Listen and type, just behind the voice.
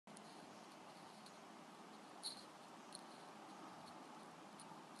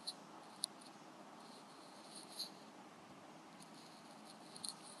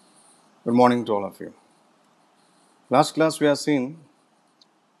Good morning to all of you. Last class we have seen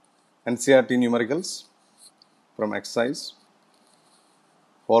NCERT numericals from exercise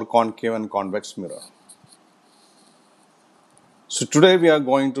for concave and convex mirror. So today we are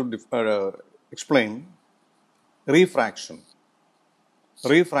going to explain refraction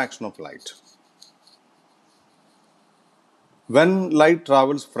of light. When light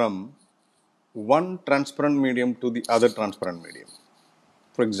travels from one transparent medium to the other transparent medium,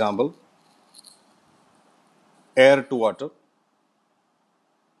 for example, air to water,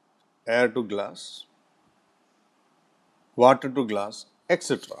 air to glass, water to glass,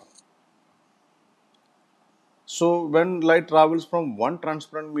 etc. So, when light travels from one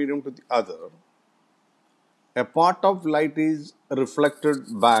transparent medium to the other, a part of light is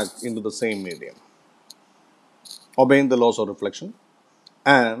reflected back into the same medium, obeying the laws of reflection,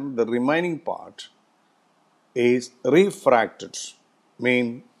 and the remaining part is refracted,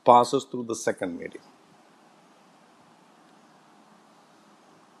 mean passes through the second medium.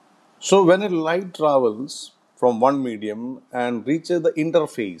 So, when a light travels from one medium and reaches the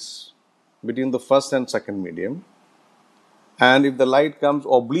interface between the first and second medium, and if the light comes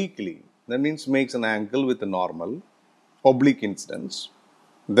obliquely, that means makes an angle with a normal oblique incidence,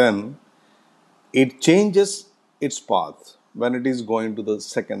 then it changes its path when it is going to the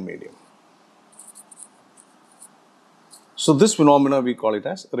second medium. So this phenomena we call it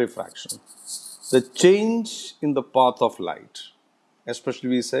as refraction. The change in the path of light, especially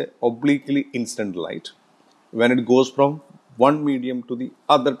we say obliquely incident light, when it goes from one medium to the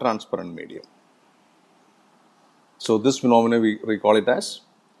other transparent medium. So this phenomena we call it as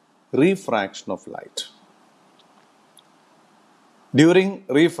refraction of light. During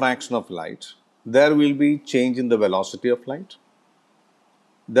refraction of light, there will be change in the velocity of light,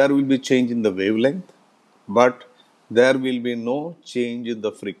 there will be change in the wavelength, but there will be no change in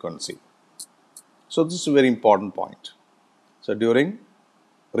the frequency. So this is a very important point. So during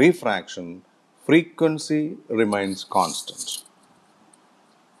refraction, frequency remains constant.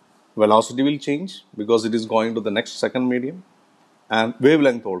 Velocity will change because it is going to the next second medium, and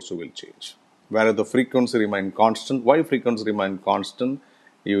wavelength also will change. Whereas the frequency remain constant. Why frequency remain constant?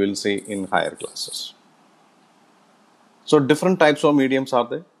 You will see in higher classes. So different types of mediums are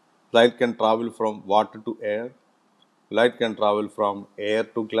there. Light can travel from water to air. Light can travel from air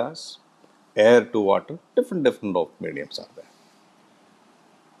to glass, air to water. Different of mediums are there.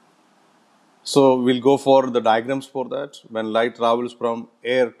 So we'll go for the diagrams for that. When light travels from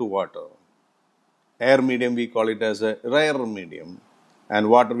air to water, air medium we call it as a rarer medium, and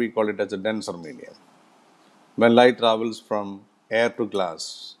water we call it as a denser medium. When light travels from air to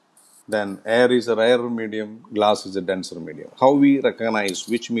glass, then air is a rarer medium, glass is a denser medium. How we recognize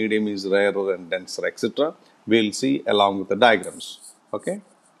which medium is rarer and denser, etc., we'll see along with the diagrams. Okay?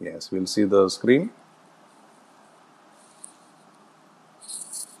 Yes, we'll see the screen.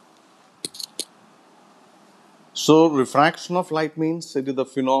 So, refraction of light means it is the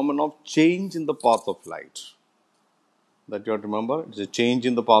phenomenon of change in the path of light. That you have to remember, it is a change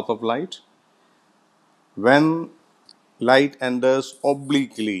in the path of light. When light enters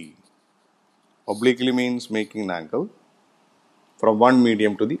obliquely means making an angle from one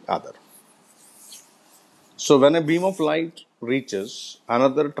medium to the other. So when a beam of light reaches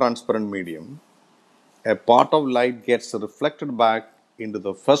another transparent medium, a part of light gets reflected back into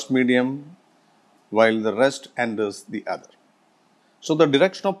the first medium while the rest enters the other. So the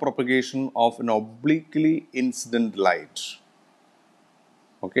direction of propagation of an obliquely incident light,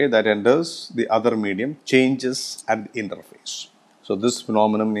 that enters the other medium, changes at the interface. So this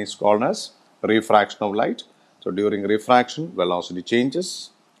phenomenon is called as refraction of light. So during refraction, velocity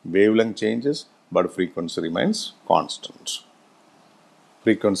changes, wavelength changes, but frequency remains constant.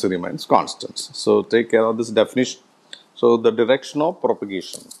 Frequency remains constant. So take care of this definition. So the direction of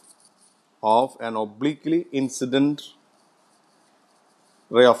propagation of an obliquely incident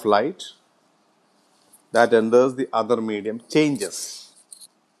ray of light that enters the other medium changes.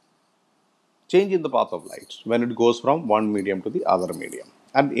 Change in the path of light when it goes from one medium to the other medium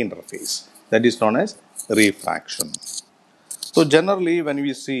at the interface. That is known as refraction. So generally when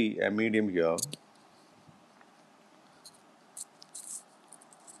we see a medium here,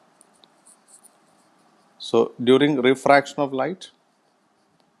 so during refraction of light,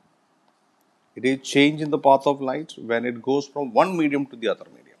 it is change in the path of light when it goes from one medium to the other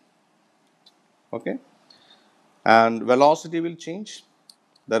medium. Okay? And velocity will change.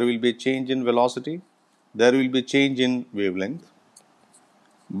 There will be a change in velocity. There will be change in wavelength.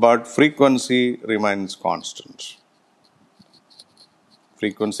 But frequency remains constant.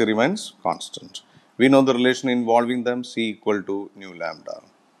 Frequency remains constant. We know the relation involving them, C equal to nu lambda.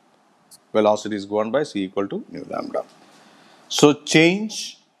 velocity is given by c equal to nu lambda. So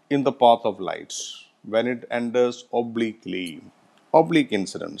change in the path of light when it enters obliquely, oblique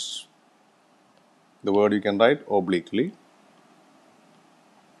incidence. The word you can write obliquely.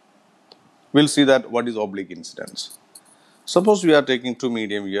 We'll see that what is oblique incidence. Suppose we are taking two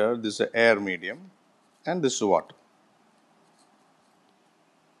medium here. This is air medium and this is water.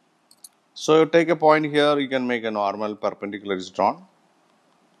 So you take a point here, you can make a normal perpendicular is drawn.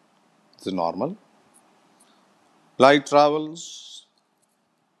 This is normal. Light travels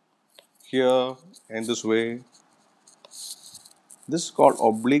here in this way. This is called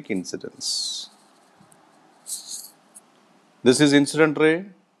oblique incidence. This is incident ray,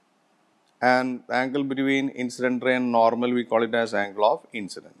 and angle between incident ray and normal we call it as angle of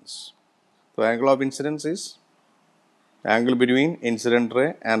incidence. So angle of incidence is angle between incident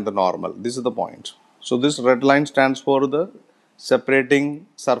ray and the normal. This is the point. So this red line stands for the separating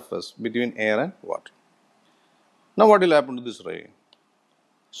surface between air and water. Now what will happen to this ray?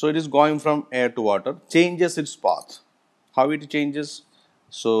 So it is going from air to water, changes its path. How it changes?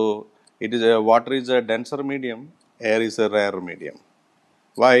 So it is water is a denser medium, air is a rarer medium.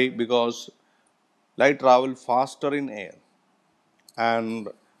 Why? Because light travel faster in air and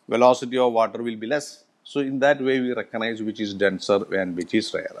velocity of water will be less. So in that way we recognize which is denser and which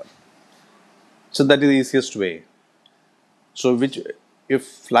is rarer. So that is the easiest way. So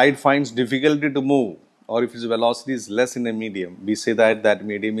if light finds difficulty to move or if its velocity is less in a medium, we say that that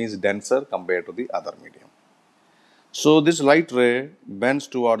medium is denser compared to the other medium. So this light ray bends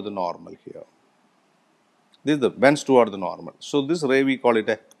toward the normal here. This is the bends toward the normal. So this ray we call it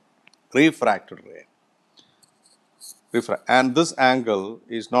a refracted ray. And this angle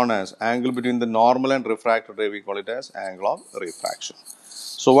is known as angle between the normal and refracted ray. We call it as angle of refraction.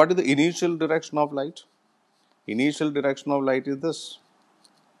 So what is the initial direction of light? Initial direction of light is this.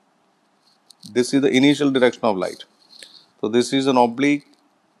 This is the initial direction of light. So this is an oblique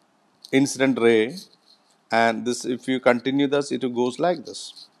incident ray, and this, if you continue this, it goes like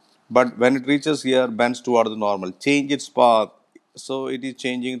this. But when it reaches here, bends toward the normal, change its path. So it is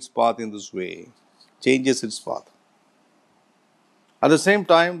changing its path in this way, changes its path. At the same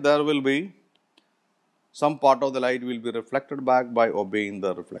time, there will be some part of the light will be reflected back by obeying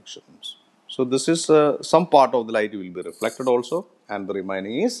the reflections. So this is some part of the light will be reflected also, and the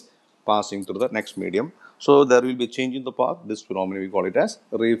remaining is passing through the next medium. So there will be change in the path. This phenomenon we call it as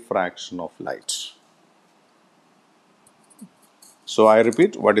refraction of light. So I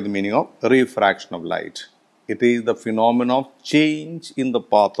repeat, what is the meaning of refraction of light? It is the phenomenon of change in the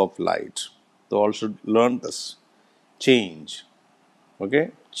path of light. So all should learn this. Change.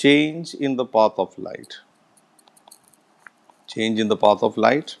 Okay? Change in the path of light. Change in the path of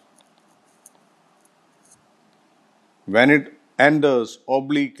light. When it enters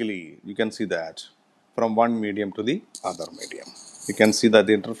obliquely, you can see that from one medium to the other medium. You can see that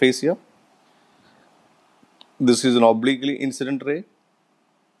the interface here. This is an obliquely incident ray.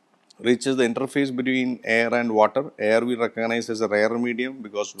 Reaches the interface between air and water. Air we recognize as a rarer medium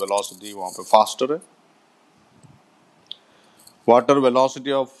because velocity is faster. Water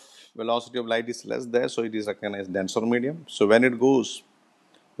velocity of light is less there, so it is recognized denser medium. So when it goes,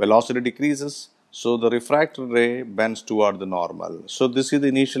 velocity decreases, so the refracted ray bends toward the normal. So this is the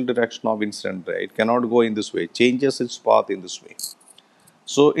initial direction of incident ray. It cannot go in this way, changes its path in this way.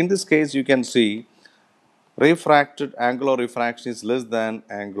 So in this case, you can see refracted angle of refraction is less than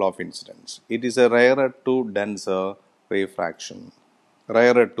angle of incidence. It is a rarer to denser refraction.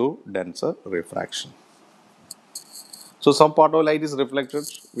 Rarer to denser refraction. So some part of light is reflected.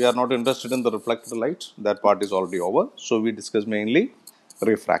 We are not interested in the reflected light. That part is already over. So we discuss mainly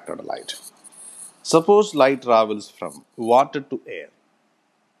refracted light. Suppose light travels from water to air.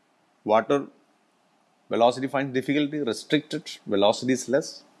 Water velocity finds difficulty, restricted, velocity is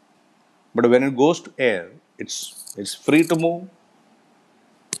less. But when it goes to air, it's free to move.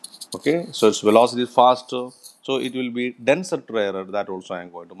 Okay, so its velocity is faster. So it will be denser to rarer. That also I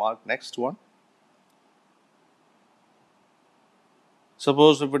am going to mark. Next one.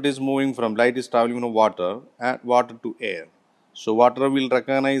 Suppose if it is moving from light is traveling from water to air. So water will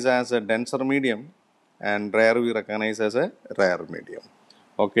recognize as a denser medium and air we recognize as a rare medium.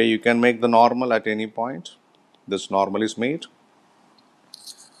 Okay, you can make the normal at any point. This normal is made.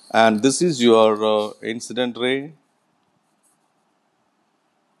 And this is your incident ray.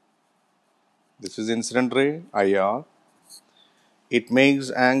 This is incident ray, IR. It makes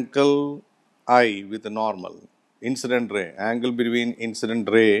angle I with the normal. Incident ray, angle between incident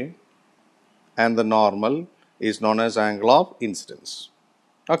ray and the normal is known as angle of incidence.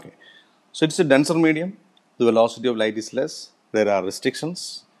 Okay, so it's a denser medium. The velocity of light is less. There are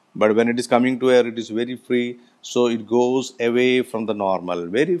restrictions. But when it is coming to air, it is very free. So it goes away from the normal,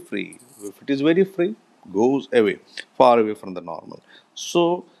 very free. If it is very free, goes away, far away from the normal.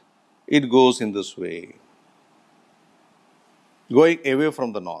 So it goes in this way, going away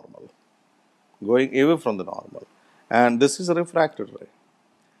from the normal, going away from the normal. And this is a refracted ray.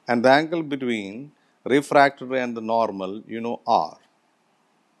 And the angle between refracted ray and the normal, R.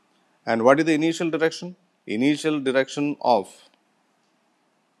 And what is the initial direction? Initial direction of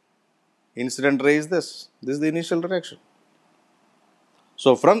incident ray is this. This is the initial direction.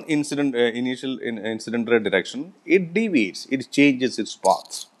 So from incident ray direction, it deviates, it changes its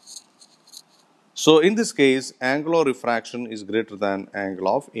path. So in this case, angle of refraction is greater than angle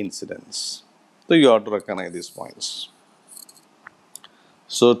of incidence. So you have to recognize these points.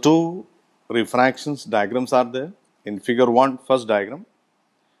 So two refractions diagrams are there. In figure 1, first diagram,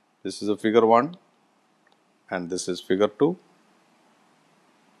 this is a figure 1 and this is figure 2.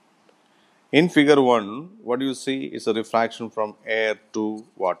 In figure 1, what you see is a refraction from air to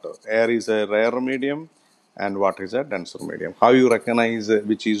water. Air is a rarer medium and water is a denser medium. How you recognize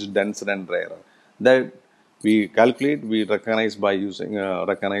which is denser and rarer? That we calculate, we recognize by using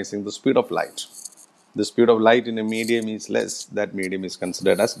recognizing the speed of light. The speed of light in a medium is less, that medium is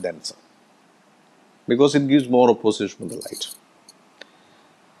considered as denser because it gives more opposition to the light.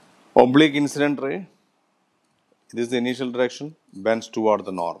 Oblique incident ray, this is the initial direction, bends toward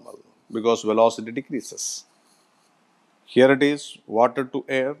the normal because velocity decreases. Here it is, water to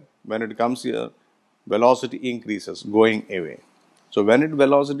air, when it comes here, velocity increases, going away. So when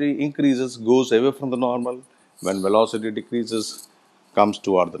velocity increases, goes away from the normal. When velocity decreases, comes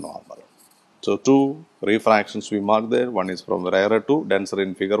toward the normal. So two refractions we mark there. One is from rarer to denser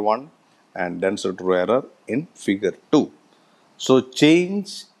in figure 1 and denser to rarer in figure 2. So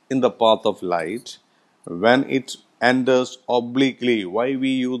change in the path of light when it enters obliquely. Why we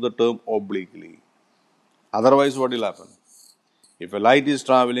use the term obliquely? Otherwise, what will happen? If a light is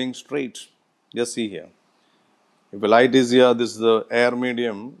traveling straight, just see here. If a light is here, this is the air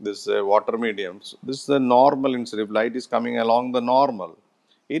medium, this is a water medium. So this is the normal incident. If light is coming along the normal,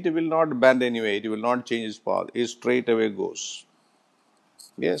 it will not bend anyway, it will not change its path. It straight away goes.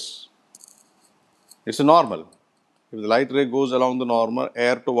 Yes. It's a normal. If the light ray goes along the normal,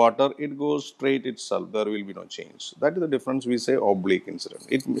 air to water, it goes straight itself. There will be no change. That is the difference we say oblique incident.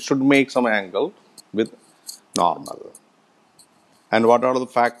 It should make some angle with normal. And what are the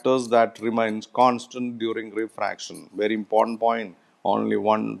factors that remains constant during refraction? Very important point. Only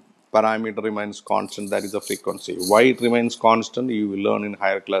one parameter remains constant, that is the frequency. Why it remains constant, you will learn in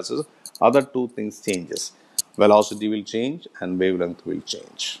higher classes. Other two things changes. Velocity will change and wavelength will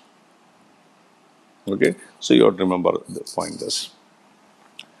change. Okay, so you have to remember the point this.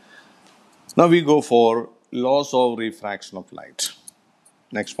 Now we go for laws of refraction of light.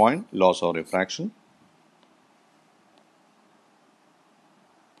 Next point, laws of refraction.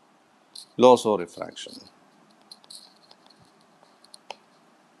 Laws of refraction.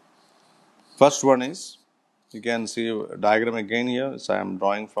 First one is, you can see a diagram again here. So I am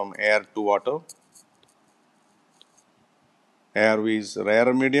drawing from air to water. Air is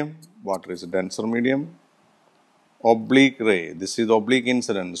rarer medium, water is a denser medium. Oblique ray, this is oblique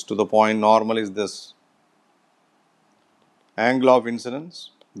incidence to the point normal is this. Angle of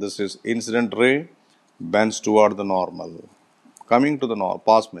incidence, this is incident ray, bends toward the normal. Coming to the normal,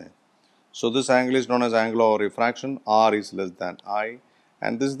 pass me. So this angle is known as angle of refraction, R is less than I,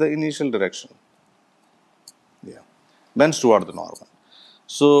 and this is the initial direction. Yeah, bends toward the normal.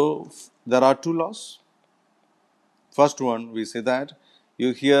 So there are two laws. First one, we say that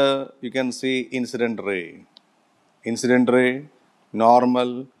you can see incident ray. Incident ray,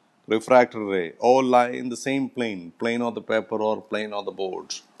 normal, refracted ray, all lie in the same plane, plane of the paper or plane of the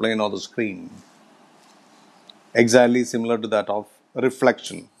board, plane of the screen. Exactly similar to that of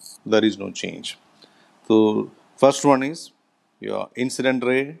reflection. There is no change. So first one is your incident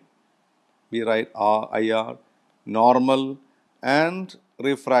ray, we write IR, normal and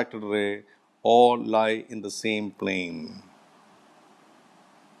refracted ray all lie in the same plane.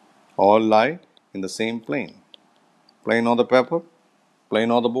 All lie in the same plane. Plane of the paper,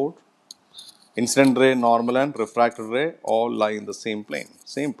 plane of the board. Incident ray, normal and refracted ray all lie in the same plane.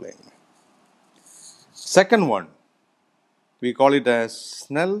 Same plane. Second one, we call it as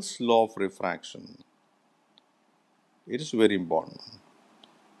Snell's law of refraction. It is very important.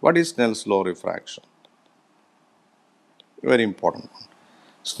 What is Snell's law of refraction? Very important one.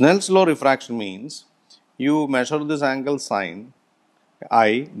 Snell's law of refraction means you measure this angle sine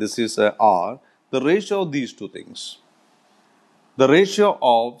I, this is R, the ratio of these two things. The ratio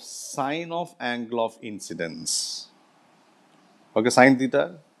of sine of angle of incidence. Okay, sine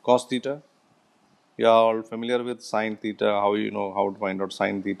theta, cos theta. You are all familiar with sine theta, how you know how to find out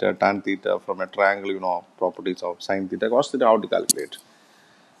sine theta, tan theta from a triangle, properties of sine theta, cos theta, how to calculate.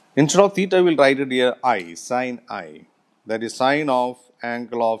 Instead of theta, we'll write it here I, sine I. That is sine of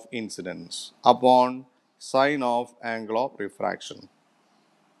angle of incidence upon sine of angle of refraction.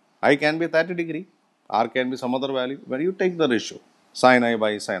 I can be 30 degree, R can be some other value. When you take the ratio, sine I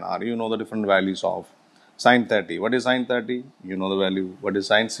by sine R, you know the different values of sine 30. What is sine 30? You know the value. What is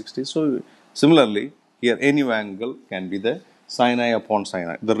sine 60? So, similarly, here any angle can be the sine I upon sine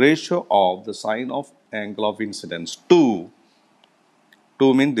I. The ratio of the sine of angle of incidence to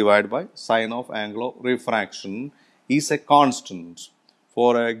 2 mean divided by sine of angle of refraction is a constant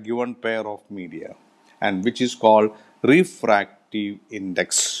for a given pair of media, and which is called refractive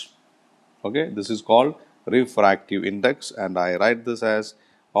index. Okay, this is called refractive index, and I write this as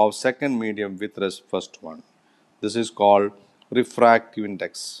of second medium with first one. This is called refractive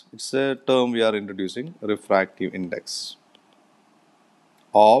index. It's a term we are introducing, refractive index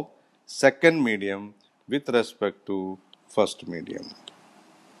of second medium with respect to first medium.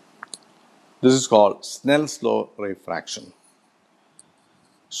 This is called Snell's law refraction.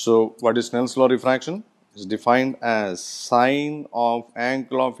 So, what is Snell's law refraction? It's defined as sine of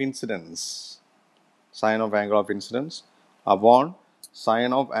angle of incidence, sine of angle of incidence upon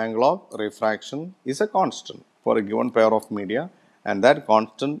sine of angle of refraction is a constant for a given pair of media, and that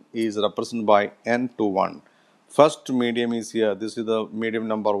constant is represented by n to 1. First medium is here, this is the medium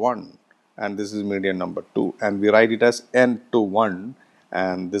number 1, and this is medium number 2, and we write it as n to 1,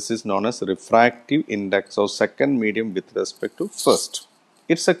 and this is known as refractive index of second medium with respect to first.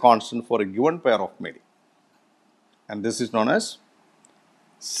 It's a constant for a given pair of media, and this is known as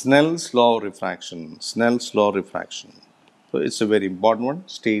Snell's law of refraction. Snell's law of refraction. So it's a very important one.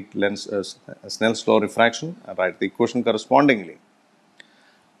 State lens Snell's law of refraction and write the equation correspondingly.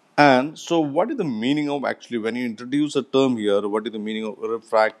 And so, what is the meaning of actually when you introduce a term here? What is the meaning of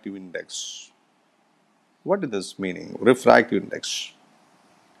refractive index? What is this meaning? Refractive index.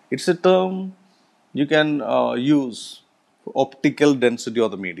 It's a term you can use for optical density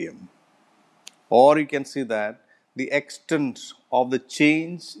of the medium, or you can see that the extent of the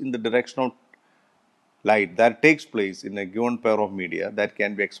change in the direction of light that takes place in a given pair of media that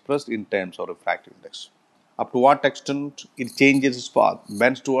can be expressed in terms of refractive index. Up to what extent it changes its path,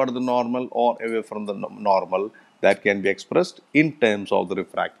 bends toward the normal or away from the normal, that can be expressed in terms of the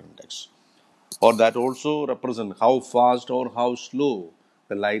refractive index. Or that also represents how fast or how slow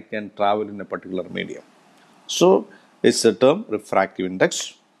the light can travel in a particular medium. So, it's a term refractive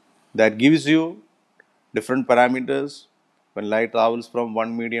index that gives you different parameters. When light travels from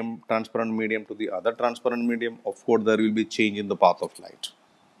one medium, transparent medium, to the other transparent medium, of course, there will be change in the path of light.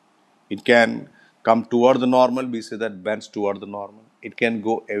 It can come toward the normal, we say that bends toward the normal. It can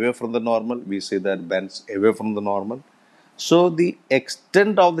go away from the normal, we say that bends away from the normal. So, the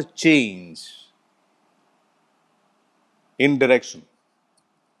extent of the change in direction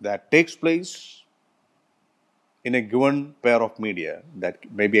that takes place in a given pair of media that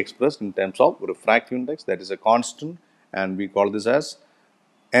may be expressed in terms of refractive index, that is a constant, and we call this as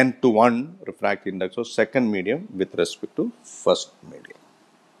n to 1 refractive index of second medium with respect to first medium.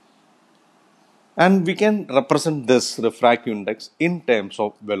 And we can represent this refractive index in terms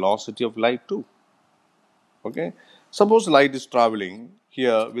of velocity of light too. Okay, suppose light is traveling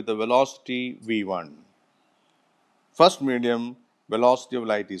here with the velocity v1. First medium velocity of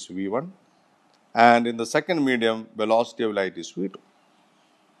light is v1, and in the second medium velocity of light is v2.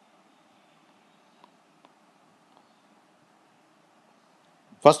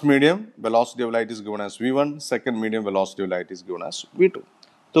 First medium velocity of light is given as v1, second medium velocity of light is given as v2.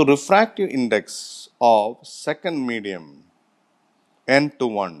 So, refractive index of second medium n to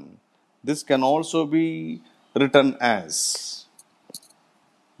 1, this can also be written as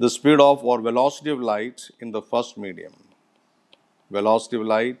the speed of or velocity of light in the first medium. Velocity of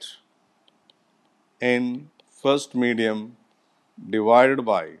light in first medium divided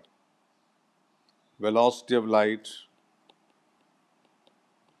by velocity of light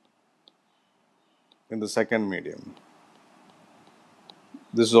in the second medium.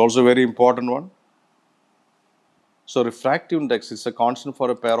 This is also a very important one. So, refractive index is a constant for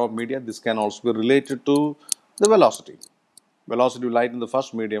a pair of media. This can also be related to the velocity. Velocity of light in the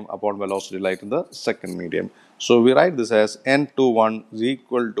first medium upon velocity of light in the second medium. So, we write this as n to 1 is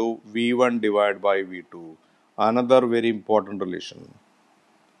equal to v1 divided by v2. Another very important relation.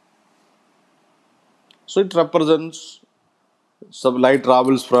 So, it represents some light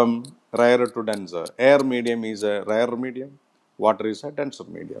travels from rarer to denser. Air medium is a rarer medium. Water is a denser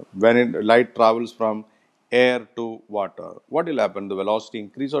medium. When light travels from air to water, what will happen? The velocity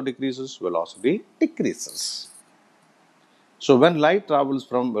increase or decreases? Velocity decreases. So when light travels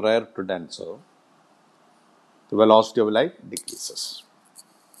from rare to denser, the velocity of light decreases.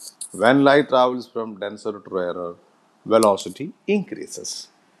 When light travels from denser to rarer, velocity increases.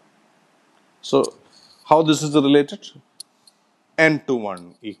 So how this is related?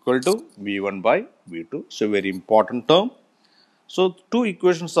 N21 equal to V1 by V2. So very important term. So two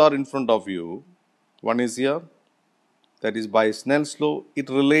equations are in front of you. One is here, that is by Snell's law. It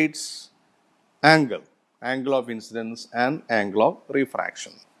relates angle of incidence and angle of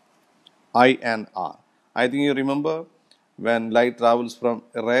refraction, I and R. I think you remember when light travels from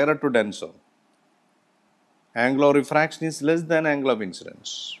rarer to denser, angle of refraction is less than angle of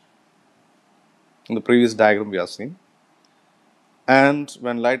incidence. In the previous diagram we have seen. And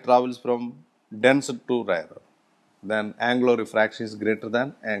when light travels from denser to rarer, then angle of refraction is greater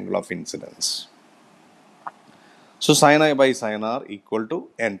than angle of incidence. So sin I by sin R equal to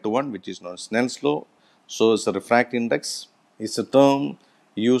N21, which is known as Snell's law. So the refractive index is a term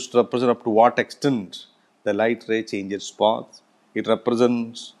used to represent up to what extent the light ray changes path. It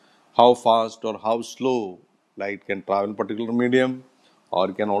represents how fast or how slow light can travel in a particular medium, or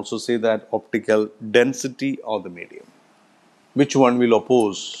you can also say that optical density of the medium. Which one will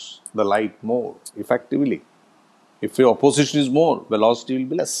oppose the light more effectively? If your opposition is more, velocity will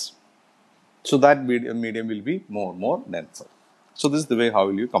be less. So that medium will be more denser. So this is the way how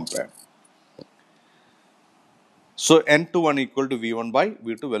will you compare. So N21 equal to V1 by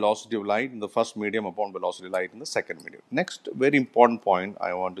V2, velocity of light in the first medium upon velocity of light in the second medium. Next, very important point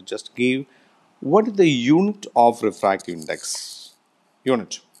I want to just give. What is the unit of refractive index?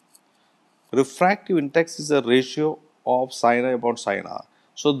 Unit. Refractive index is a ratio of sin I upon sin R.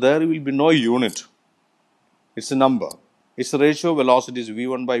 So there will be no unit. It's a number. Its ratio velocity is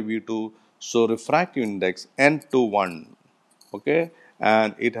V1 by V2. So refractive index N21. Okay.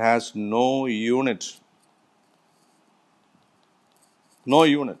 And it has no unit. No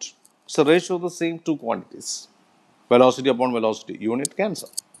unit. It's a ratio of the same two quantities. Velocity upon velocity. Unit cancel.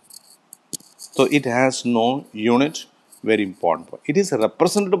 So it has no unit. Very important point. It is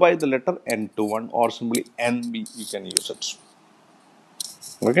represented by the letter N21 or simply NB. You can use it.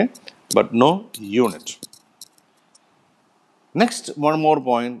 Okay. But no unit. Next, one more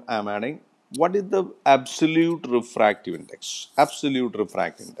point I am adding. What is the absolute refractive index? Absolute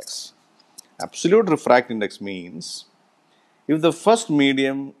refractive index. Absolute refractive index means if the first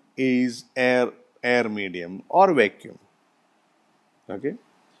medium is air medium or vacuum. Okay.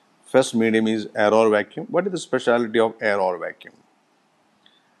 First medium is air or vacuum. What is the speciality of air or vacuum?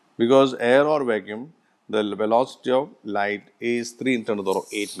 Because air or vacuum, the velocity of light is 3 ×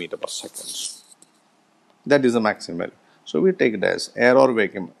 10⁸ meter per second. That is the maximum value. So we take it as air or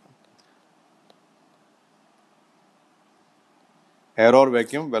vacuum. Air or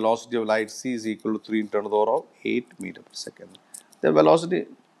vacuum, velocity of light c is equal to 3 × 10⁸ meter per second. The velocity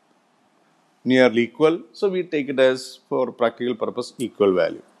nearly equal, so we take it as, for practical purpose, equal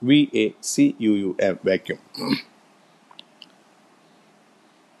value. VACUUM, vacuum.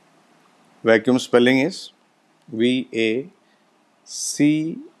 Vacuum spelling is VACUUM.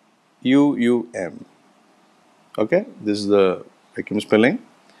 Okay, this is the vacuum spelling.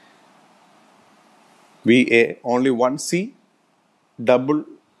 VA, only one C, double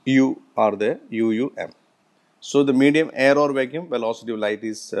U are there, UUM. So the medium air or vacuum, velocity of light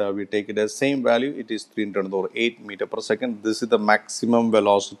is, we take it as same value, it is 3 × 10⁸ meter per second. This is the maximum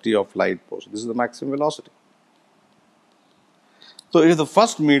velocity of light force. This is the maximum velocity. So if the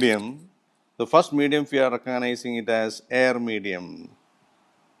first medium we are recognizing it as air medium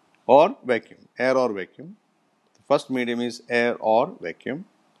or vacuum, air or vacuum. The first medium is air or vacuum.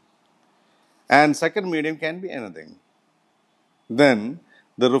 And second medium can be anything. Then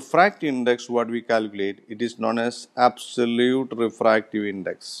the refractive index, what we calculate, it is known as absolute refractive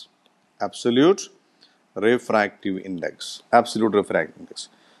index. Absolute refractive index. Absolute refractive index.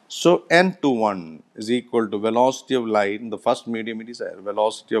 So N21 is equal to velocity of light. In the first medium it is air.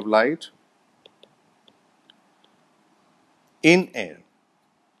 Velocity of light in air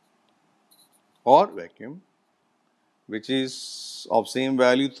or vacuum, which is of same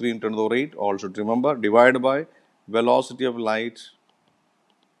value 3 × 10⁸. All should remember, divided by velocity of light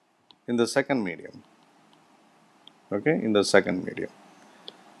in the second medium. Okay, in the second medium.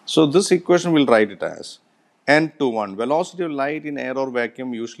 So this equation will write it as N21. Velocity of light in air or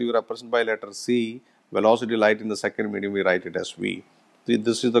vacuum usually represented by letter C. Velocity of light in the second medium we write it as V.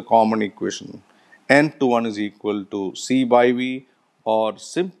 This is the common equation. N21 is equal to C by V, or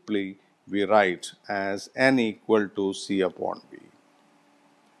simply we write as N equal to C upon V.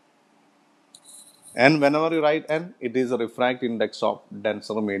 And whenever you write n, it is a refractive index of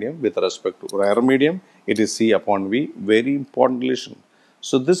denser medium with respect to rarer medium. It is C upon V. Very important relation.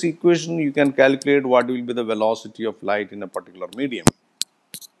 So this equation you can calculate what will be the velocity of light in a particular medium.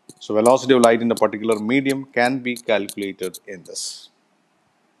 So velocity of light in a particular medium can be calculated in this.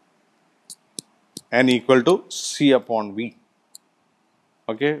 N equal to C upon V.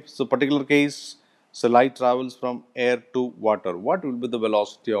 Okay, so particular case, so light travels from air to water. What will be the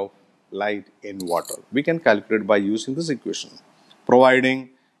velocity of light in water? We can calculate by using this equation, providing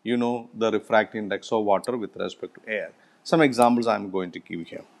you know the refractive index of water with respect to air. Some examples I am going to give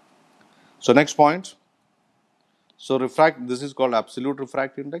here. So next point. So this is called absolute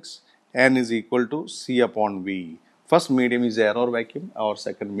refractive index. N is equal to C upon V. First medium is air or vacuum. Our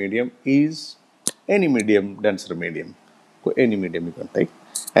second medium is any medium, denser medium. So any medium you can take.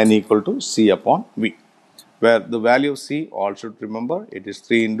 N equal to C upon V. Where the value of C, all should remember, it is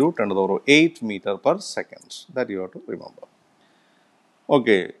 3 into 10 to the power 8 meter per second. That you have to remember.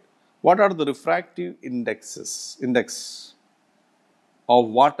 Okay. What are the refractive indexes? Index of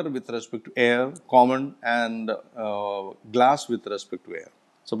water with respect to air, common, and glass with respect to air.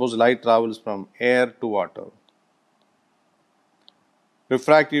 Suppose light travels from air to water.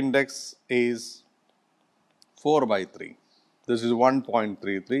 Refractive index is 4 by 3. This is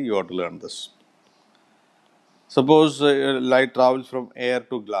 1.33. You have to learn this. Suppose light travels from air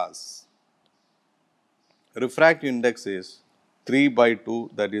to glass. Refractive index is 3 by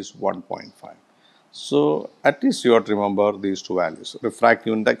 2, that is 1.5. So at least you have to remember these two values.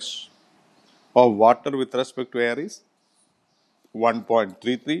 Refractive index of water with respect to air is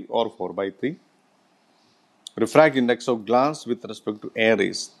 1.33 or 4 by 3. Refractive index of glass with respect to air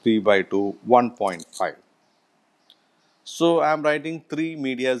is 3 by 2, 1.5. So I am writing three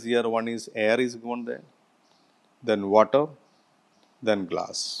medias here. One is air is given there, then water, then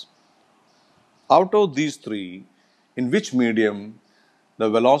glass. Out of these three, in which medium the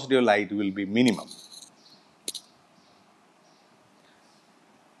velocity of light will be minimum?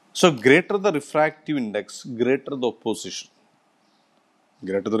 So greater the refractive index, greater the opposition.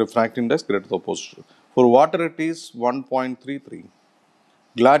 Greater the refractive index, greater the opposition. For water it is 1.33.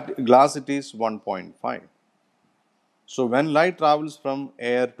 Glass it is 1.5. So when light travels from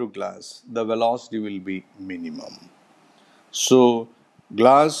air to glass, the velocity will be minimum. So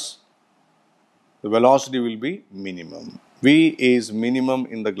glass, the velocity will be minimum. V is minimum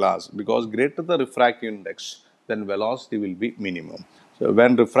in the glass because greater the refractive index, then velocity will be minimum. So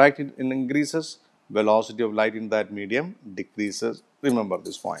when refractive increases, velocity of light in that medium decreases. Remember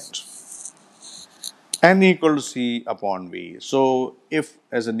this point. N equal to C upon V. So if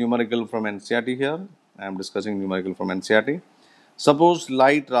as a numerical from NCERT here, I am discussing numerical from NCERT. Suppose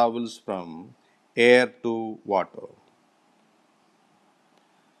light travels from air to water.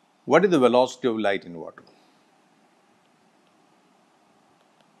 What is the velocity of light in water?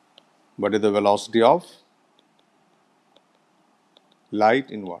 What is the velocity of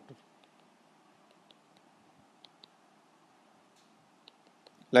light in water?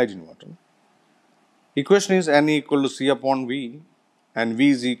 Light in water. Equation is N equal to C upon V and V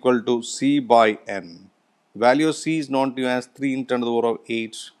is equal to C by N. Value of C is known to you as 3 in 10 to the power of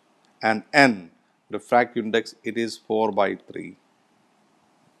 8 and N, refractive index, it is 4 by 3.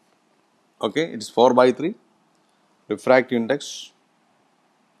 Okay, it is 4 by 3. Refractive index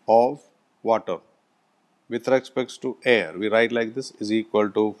of water with respect to air, we write like this, is equal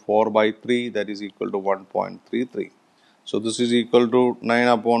to 4 by 3, that is equal to 1.33. So this is equal to 9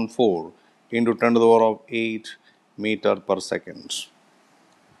 upon 4 into 10 to the power of 8 meter per second.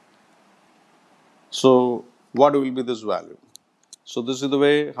 So what will be this value? So this is the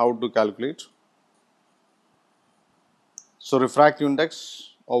way how to calculate. So refractive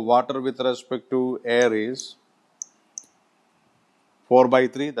index of water with respect to air is 4 by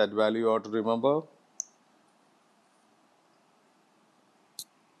 3, that value you have to remember.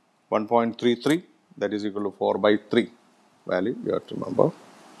 1.33, that is equal to 4 by 3 value you have to remember.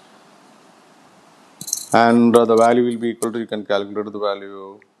 And the value will be equal to, you can calculate the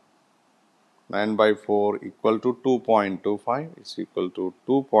value, 9 by 4 equal to 2.25 is equal to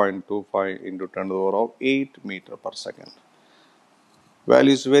 2.25 into 10 to the power of 8 meter per second.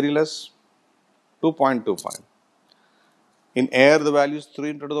 Value is very less, 2.25. In air, the value is 3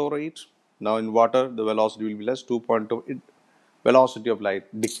 into the power of 8. Now in water, the velocity will be less, 2.2. Velocity of light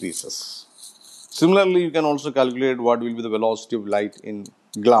decreases. Similarly, you can also calculate what will be the velocity of light in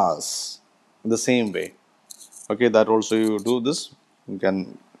glass in the same way. Okay, that also you do this. You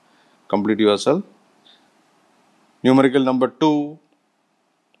can complete yourself. Numerical number 2,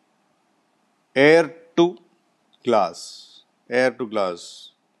 air to glass. Air to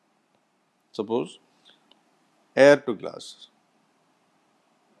glass. Suppose air to glass.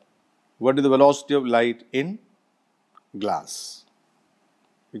 What is the velocity of light in glass?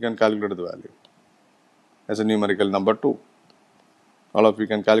 You can calculate the value as a numerical number 2. All of you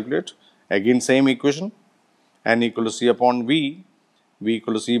can calculate. Again, same equation. N equal to C upon V. V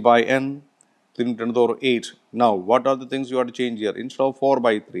equal to C by N. 3 into 10 to the power 8. Now, what are the things you have to change here? Instead of 4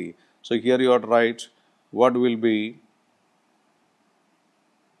 by 3. So, here you have to write what will be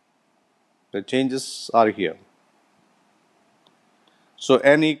the changes are here. So,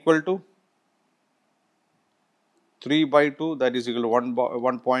 N equal to 3 by 2, that is equal to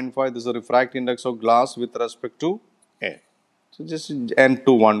 1.5. This is the refractive index of glass with respect to air. So, just N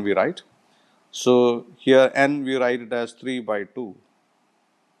to 1 we write. So, here N we write it as 3 by 2.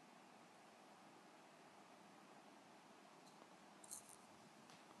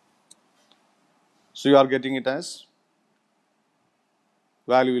 So, you are getting it as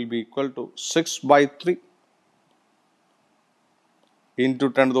value will be equal to 6 by 3 into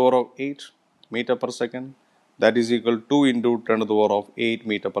 10 to the power of 8 meter per second. That is equal to 2 into 10 to the power of 8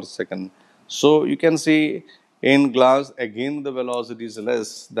 meter per second. So, you can see in glass again the velocity is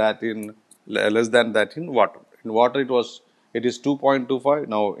less than that in water. In water it is 2.25.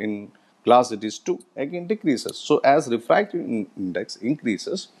 Now, in glass it is 2. Again decreases. So, as refractive index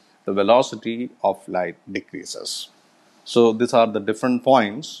increases, the velocity of light decreases. So, these are the different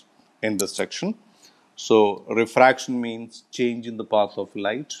points in this section. So, refraction means change in the path of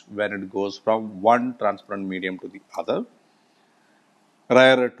light when it goes from one transparent medium to the other.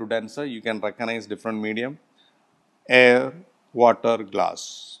 Rarer to denser, you can recognize different medium: air, water,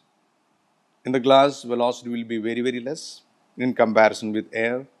 glass. In the glass, velocity will be very, very less in comparison with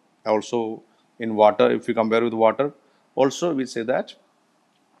air. Also, in water, if you compare with water, also we say that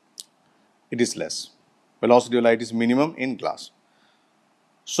it is less. Velocity of light is minimum in glass.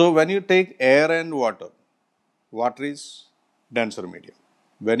 So, when you take air and water is denser medium.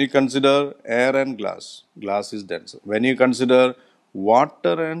 When you consider air and glass is denser. When you consider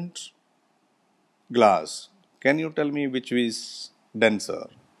water and glass, can you tell me which is denser?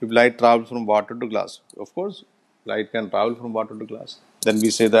 If light travels from water to glass, of course, light can travel from water to glass. Then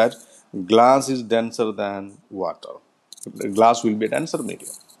we say that glass is denser than water. Glass will be a denser medium.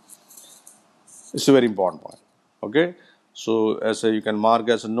 It's a very important point. Okay. So, as you can mark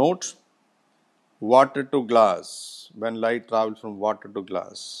as a note, water to glass, when light travels from water to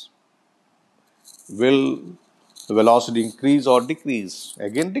glass, will the velocity increase or decrease?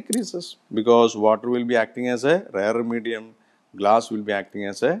 Again decreases, because water will be acting as a rarer medium, glass will be acting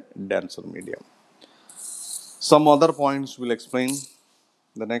as a denser medium. Some other points will explain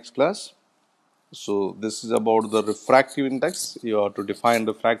the next class. So, this is about the refractive index. You have to define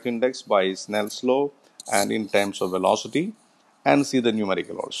refractive index by Snell's law and in terms of velocity, and see the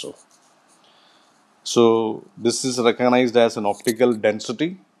numerical also. So, this is recognized as an optical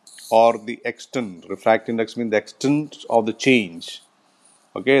density or the extent. Refractive index means the extent of the change,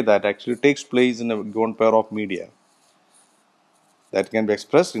 okay, that actually takes place in a given pair of media. That can be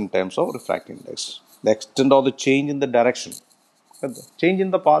expressed in terms of refractive index. The extent of the change in the direction, change in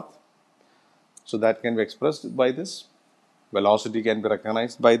the path. So, that can be expressed by this. Velocity can be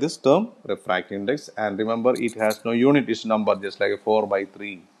recognized by this term, refractive index, and remember it has no unit, it's number, just like a 4 by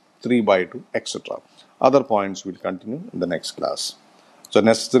 3, 3 by 2, etc. Other points will continue in the next class. So,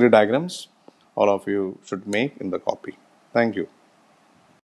 necessary diagrams all of you should make in the copy. Thank you.